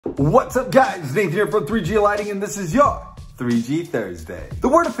What's up guys, Nathan here from 3G Lighting and this is your 3G Thursday. The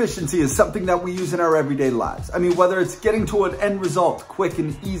word efficiency is something that we use in our everyday lives. I mean, whether it's getting to an end result quick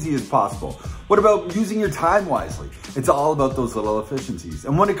and easy as possible. What about using your time wisely? It's all about those little efficiencies.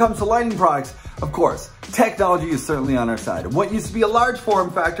 And when it comes to lighting products, of course, technology is certainly on our side. And what used to be a large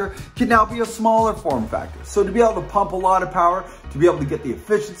form factor can now be a smaller form factor. So to be able to pump a lot of power, to be able to get the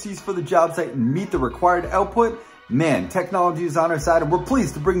efficiencies for the job site and meet the required output, man, technology is on our side and we're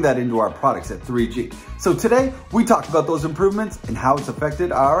pleased to bring that into our products at 3G. So today, we talked about those improvements and how it's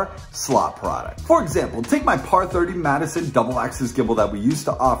affected our slot product. For example, take my Par 30 Madison double axis gimbal that we used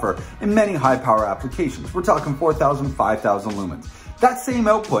to offer in many high power applications. We're talking 4,000, 5,000 lumens. That same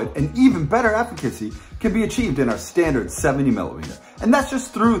output and even better efficacy can be achieved in our standard 70mm. And that's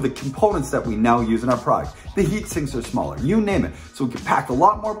just through the components that we now use in our product. The heat sinks are smaller, you name it. So we can pack a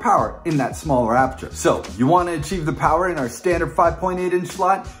lot more power in that smaller aperture. So you want to achieve the power in our standard 5.8 inch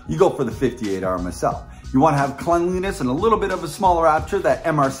slot, you go for the 58 RMSL. You want to have cleanliness and a little bit of a smaller aperture, that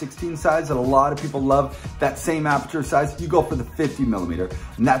MR16 size that a lot of people love, that same aperture size, you go for the 50mm.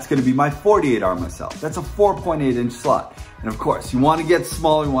 And that's going to be my 48 RMSL. That's a 4.8 inch slot. And of course, you want to get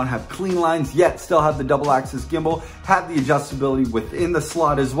smaller, you want to have clean lines, yet still have the double axis gimbal, have the adjustability within the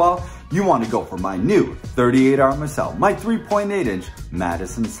slot as well. You want to go for my new 38 RMSL, my 3.8 inch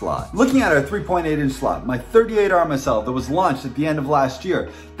Madison slot. Looking at our 3.8 inch slot, my 38 RMSL that was launched at the end of last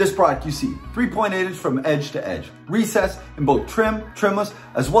year, this product you see, 3.8 inch from edge to edge, recessed in both trim, trimless,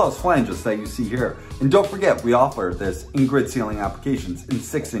 as well as flangeless that you see here. And don't forget, we offer this in grid ceiling applications in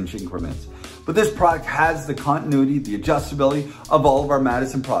 6-inch increments. But this product has the continuity, the adjustability of all of our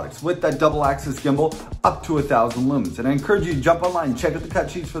Madison products with that double axis gimbal up to 1,000 lumens. And I encourage you to jump online and check out the cut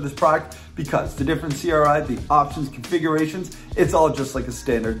sheets for this product because the different CRI, the options, configurations, it's all just like a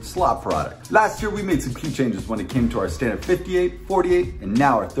standard slot product. Last year, we made some key changes when it came to our standard 58, 48, and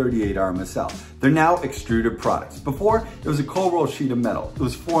now our 38 RMSL. They're now extruded products. Before, it was a cold roll sheet of metal. It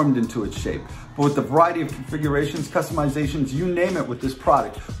was formed into its shape. But with the variety of configurations, customizations, you name it with this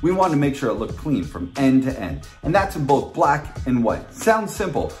product, we want to make sure it looked clean from end to end. And that's in both black and white. Sounds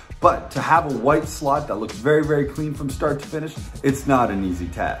simple, but to have a white slot that looks very, very clean from start to finish, it's not an easy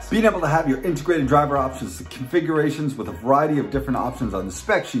task. Being able to have your integrated driver options, the configurations with a variety of different options on the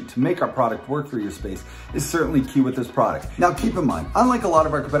spec sheet to make our product work for your space is certainly key with this product. Now keep in mind, unlike a lot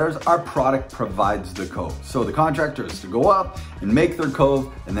of our competitors, our product provides the cove. So the contractor is to go up and make their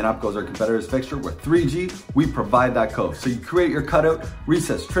cove, and then up goes our competitor's fixture. With 3G, we provide that cove. So you create your cutout,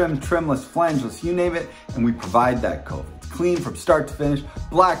 recess, trim, trimless, flangeless, you name it, and we provide that cove. It's clean from start to finish,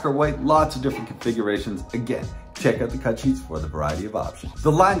 black or white, lots of different configurations. Again, check out the cut sheets for the variety of options.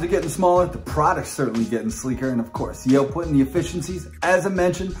 The lines are getting smaller, the product's certainly getting sleeker, and of course, the output and the efficiencies, as I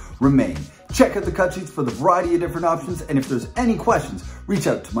mentioned, remain. Check out the cut sheets for the variety of different options, and if there's any questions, reach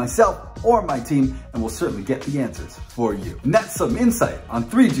out to myself or my team, and we'll certainly get the answers for you. And that's some insight on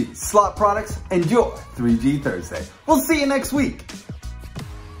 3G slot products and your 3G Thursday. We'll see you next week.